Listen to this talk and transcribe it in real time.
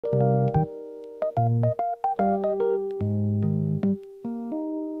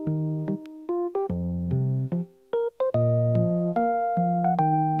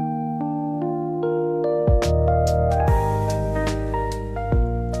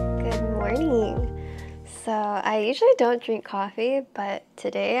I usually don't drink coffee, but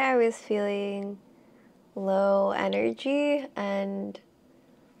today I was feeling low energy, and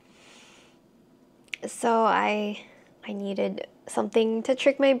so I needed something to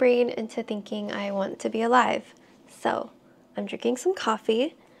trick my brain into thinking I want to be alive. So I'm drinking some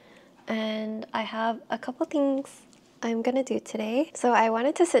coffee, and I have a couple things I'm gonna do today. So I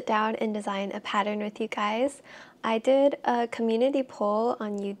wanted to sit down and design a pattern with you guys. I did a community poll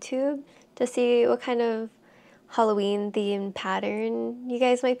on YouTube to see what kind of Halloween themed pattern you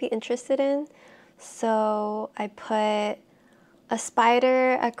guys might be interested in. So I put a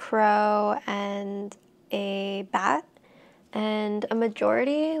spider, a crow, and a bat, and a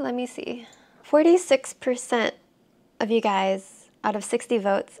majority, let me see, 46% of you guys out of 60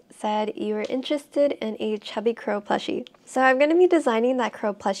 votes said you were interested in a chubby crow plushie. So I'm going to be designing that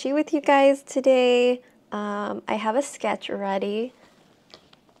crow plushie with you guys today. I have a sketch ready.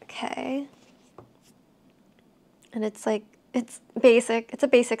 Okay. And it's basic. It's a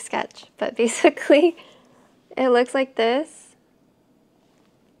basic sketch, but basically it looks like this.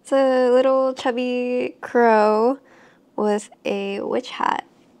 It's a little chubby crow with a witch hat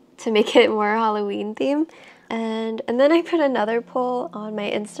to make it more Halloween theme. And then I put another poll on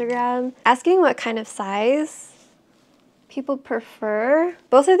my Instagram asking what kind of size people prefer.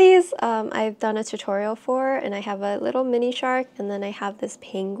 Both of these I've done a tutorial for, and I have a little mini shark and then I have this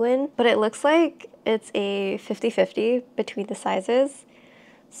penguin, but it looks like it's a 50-50 between the sizes.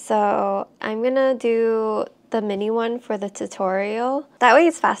 So I'm gonna do the mini one for the tutorial. That way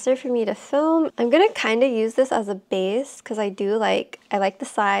it's faster for me to film. I'm gonna kind of use this as a base because I like the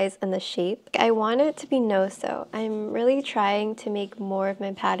size and the shape. I want it to be no-sew. I'm really trying to make more of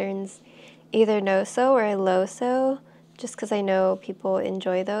my patterns either no-sew or low-sew, just because I know people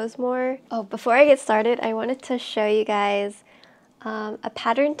enjoy those more. Oh, before I get started, I wanted to show you guys a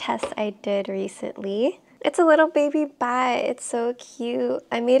pattern test I did recently. It's a little baby bat. It's so cute.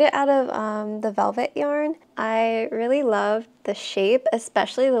 I made it out of the velvet yarn. I really loved the shape,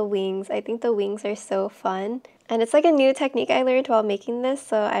 especially the wings. I think the wings are so fun. And it's like a new technique I learned while making this,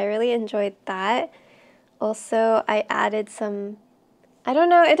 so I really enjoyed that. Also, I added some, I don't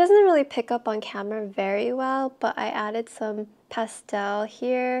know, it doesn't really pick up on camera very well, but I added some pastel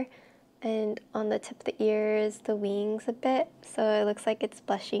here and on the tip of the ears, the wings a bit, so it looks like it's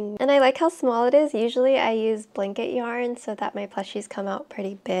blushing. And I like how small it is. Usually I use blanket yarn so that my plushies come out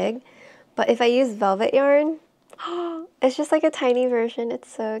pretty big, but if I use velvet yarn, it's just like a tiny version.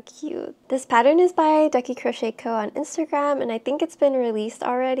 It's so cute. This pattern is by Ducky Crochet Co. on Instagram, and I think it's been released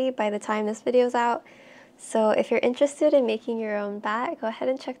already by the time this video's out. So if you're interested in making your own bat, go ahead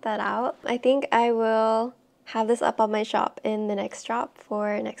and check that out. I think I will have this up on my shop in the next drop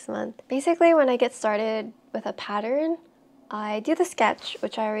for next month. Basically, when I get started with a pattern, I do the sketch,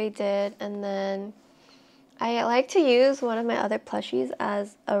 which I already did, and then I like to use one of my other plushies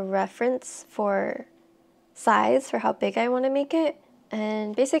as a reference for size, for how big I want to make it.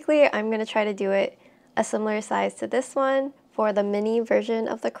 And basically, I'm going to try to do it a similar size to this one for the mini version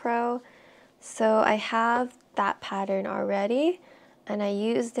of the crow. So I have that pattern already, and I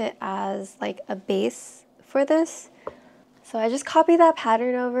used it as like a base for this. So I just copied that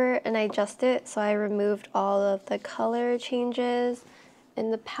pattern over and I adjust it. So I removed all of the color changes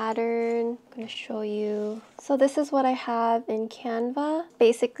in the pattern. I'm going to show you. So this is what I have in Canva.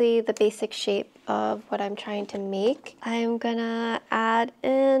 Basically the basic shape of what I'm trying to make. I'm gonna add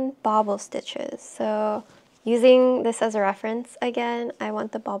in bobble stitches. So using this as a reference again, I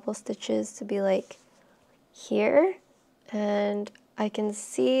want the bobble stitches to be like here, and I can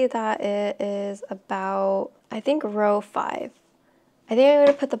see that it is about, I think, row 5. I think I'm going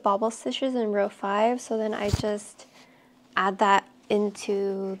to put the bobble stitches in row 5, so then I just add that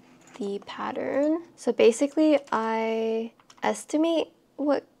into the pattern. So basically I estimate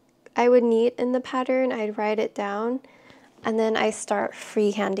what I would need in the pattern, I'd write it down, and then I start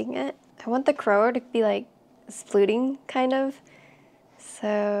freehanding it. I want the crow to be like fluting kind of,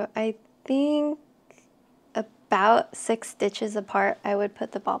 so I think about 6 stitches apart I would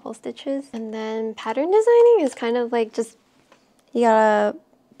put the bobble stitches. And then pattern designing is kind of like just, you gotta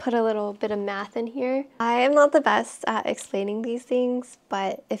put a little bit of math in here. I am not the best at explaining these things,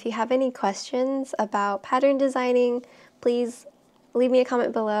 but if you have any questions about pattern designing, please leave me a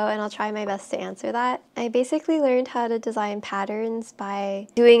comment below and I'll try my best to answer that. I basically learned how to design patterns by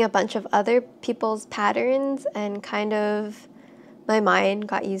doing a bunch of other people's patterns, and kind of my mind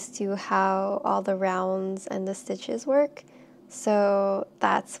got used to how all the rounds and the stitches work. So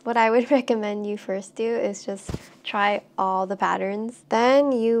that's what I would recommend you first do, is just try all the patterns.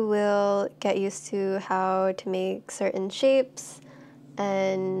 Then you will get used to how to make certain shapes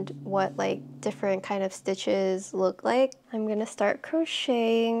and what like different kind of stitches look like. I'm gonna start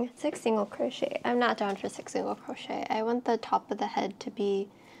crocheting 6 single crochet. I'm not down for 6 single crochet. I want the top of the head to be,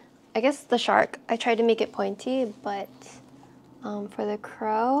 I guess, the shark. I tried to make it pointy, but for the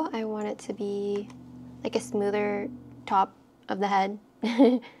crow, I want it to be like a smoother top of the head,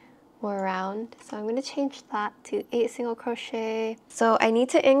 more round. So I'm gonna change that to 8 single crochet. So I need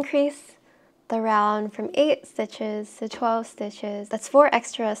to increase the round from 8 stitches to 12 stitches. That's 4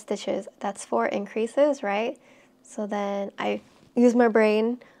 extra stitches. That's 4 increases, right? So then I use my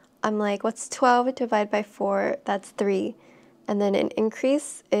brain. I'm like, what's 12 divided by 4? That's 3. And then an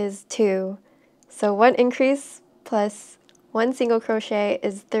increase is 2. So 1 increase plus 1 single crochet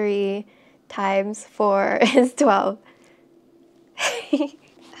is 3 times 4 is 12. I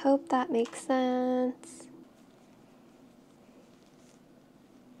hope that makes sense.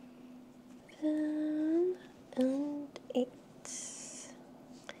 And 8.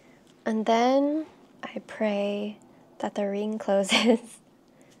 And then I pray that the ring closes.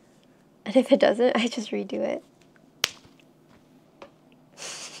 And if it doesn't, I just redo it.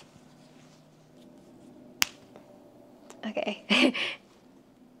 Okay.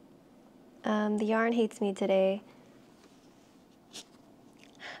 The yarn hates me today.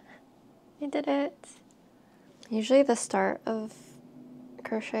 I did it. Usually the start of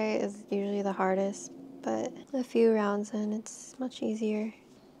crochet is usually the hardest, but a few rounds in, it's much easier.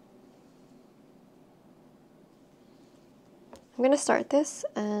 I'm gonna start this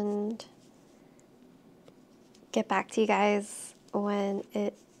and get back to you guys when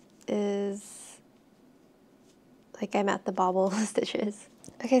it is like I'm at the bobble stitches.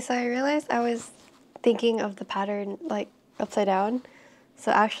 Okay, so I realized I was thinking of the pattern like upside down.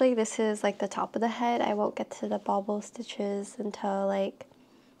 So actually this is like the top of the head. I won't get to the bobble stitches until like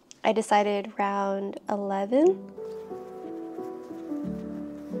I decided round 11.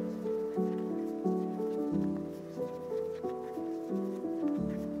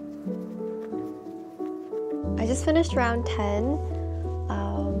 I just finished round 10.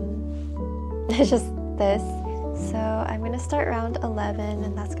 It's just this. So I'm gonna start round 11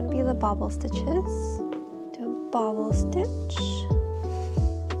 and that's gonna be the bobble stitches. Do a bobble stitch.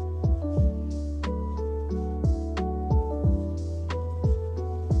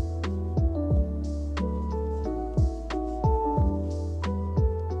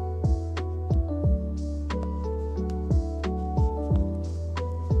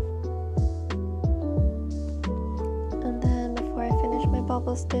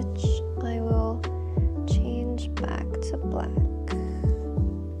 Bobble stitch, I will change back to black.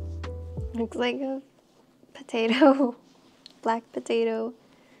 Looks like a potato, black potato.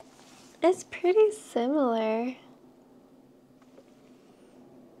 It's pretty similar.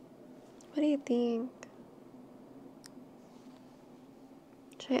 What do you think?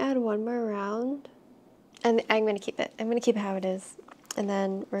 Should I add one more round? And I'm gonna keep it. I'm gonna keep it how it is. And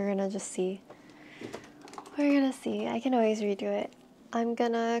then we're gonna just see. We're gonna see. I can always redo it. I'm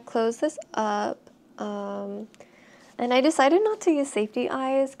gonna close this up, and I decided not to use safety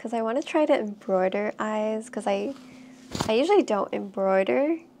eyes because I want to try to embroider eyes because I usually don't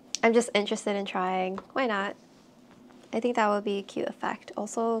embroider. I'm just interested in trying. Why not? I think that would be a cute effect.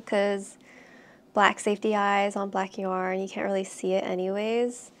 Also because black safety eyes on black yarn, you can't really see it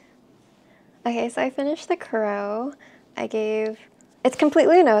anyways. Okay, so I finished the crow. It's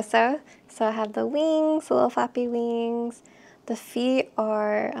completely no-sew. So I have the wings, the little flappy wings. The feet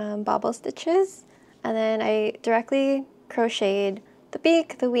are bobble stitches, and then I directly crocheted the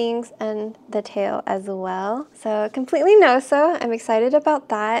beak, the wings, and the tail as well. So completely no-sew. I'm excited about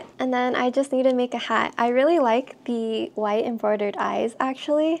that. And then I just need to make a hat. I really like the white embroidered eyes,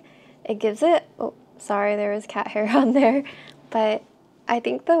 actually. It gives it, oh, sorry, there was cat hair on there, but I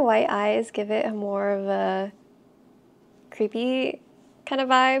think the white eyes give it a more of a creepy kind of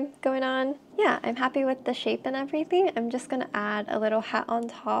vibe going on. Yeah, I'm happy with the shape and everything. I'm just gonna add a little hat on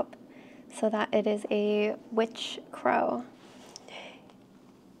top so that it is a witch crow.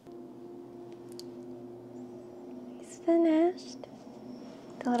 He's finished.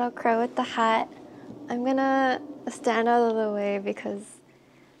 The little crow with the hat. I'm gonna stand out of the way because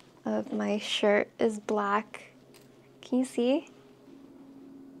of my shirt is black. Can you see?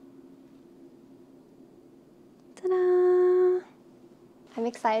 Ta-da! I'm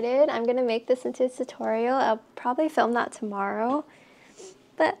excited. I'm gonna make this into a tutorial. I'll probably film that tomorrow.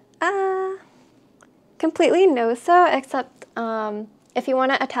 But completely no-sew, except if you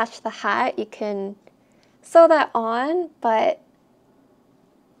want to attach the hat, you can sew that on, but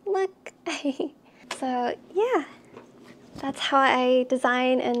look. So yeah, that's how I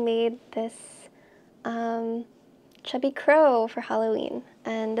designed and made this chubby crow for Halloween.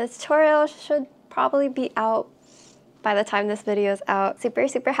 And the tutorial should probably be out by the time this video is out.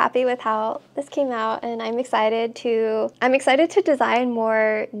 Super happy with how this came out, and I'm excited to design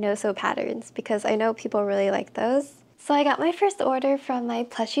more no-sew patterns because I know people really like those. So I got my first order from my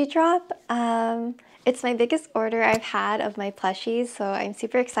plushie drop. It's my biggest order I've had of my plushies, so I'm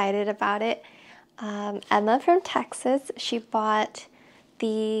super excited about it. Emma from Texas, she bought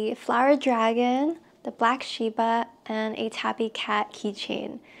the flower dragon, the black Shiba, and a tabby cat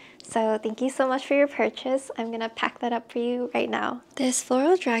keychain. So thank you so much for your purchase. I'm gonna pack that up for you right now. This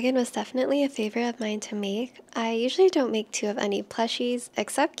floral dragon was definitely a favorite of mine to make. I usually don't make two of any plushies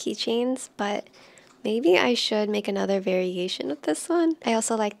except keychains, but maybe I should make another variation of this one. I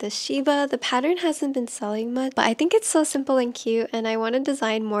also like this Shiba. The pattern hasn't been selling much, but I think it's so simple and cute, and I want to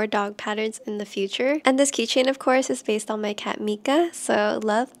design more dog patterns in the future. And this keychain, of course, is based on my cat Mika, so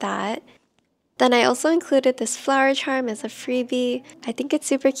love that. Then I also included this flower charm as a freebie. I think it's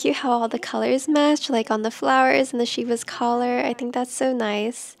super cute how all the colors match, like on the flowers and the Shiba's collar. I think that's so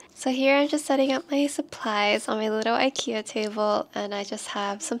nice. So here I'm just setting up my supplies on my little IKEA table, and I just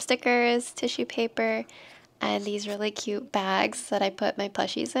have some stickers, tissue paper, and these really cute bags that I put my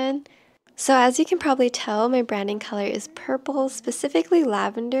plushies in. So as you can probably tell, my branding color is purple, specifically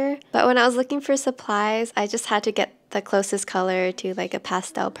lavender, but when I was looking for supplies, I just had to get the closest color to like a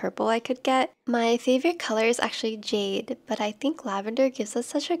pastel purple I could get. My favorite color is actually jade, but I think lavender gives us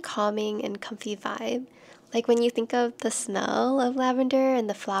such a calming and comfy vibe. Like when you think of the smell of lavender and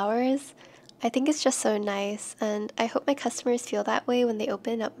the flowers, I think it's just so nice, and I hope my customers feel that way when they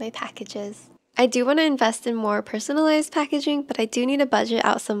open up my packages. I do want to invest in more personalized packaging, but I do need to budget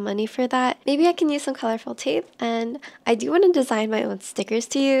out some money for that. Maybe I can use some colorful tape, and I do want to design my own stickers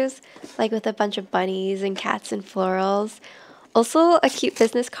to use, like with a bunch of bunnies and cats and florals. Also, a cute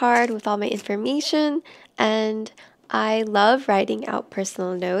business card with all my information, and I love writing out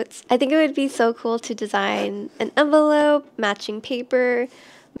personal notes. I think it would be so cool to design an envelope, matching paper,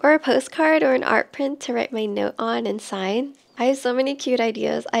 or a postcard or an art print to write my note on and sign. I have so many cute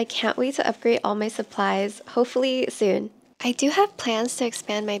ideas. I can't wait to upgrade all my supplies, hopefully soon. I do have plans to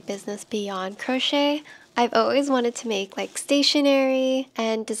expand my business beyond crochet. I've always wanted to make like stationery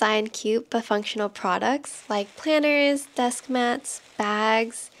and design cute but functional products like planners, desk mats,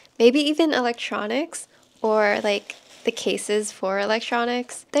 bags, maybe even electronics or like the cases for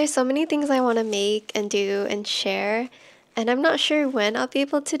electronics. There's so many things I want to make and do and share, and I'm not sure when I'll be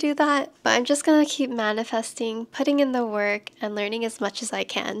able to do that, but I'm just gonna keep manifesting, putting in the work, and learning as much as I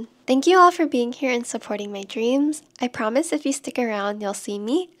can. Thank you all for being here and supporting my dreams. I promise if you stick around, you'll see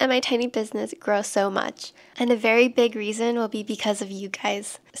me and my tiny business grow so much. And a very big reason will be because of you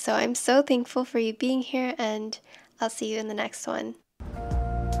guys. So I'm so thankful for you being here, and I'll see you in the next one.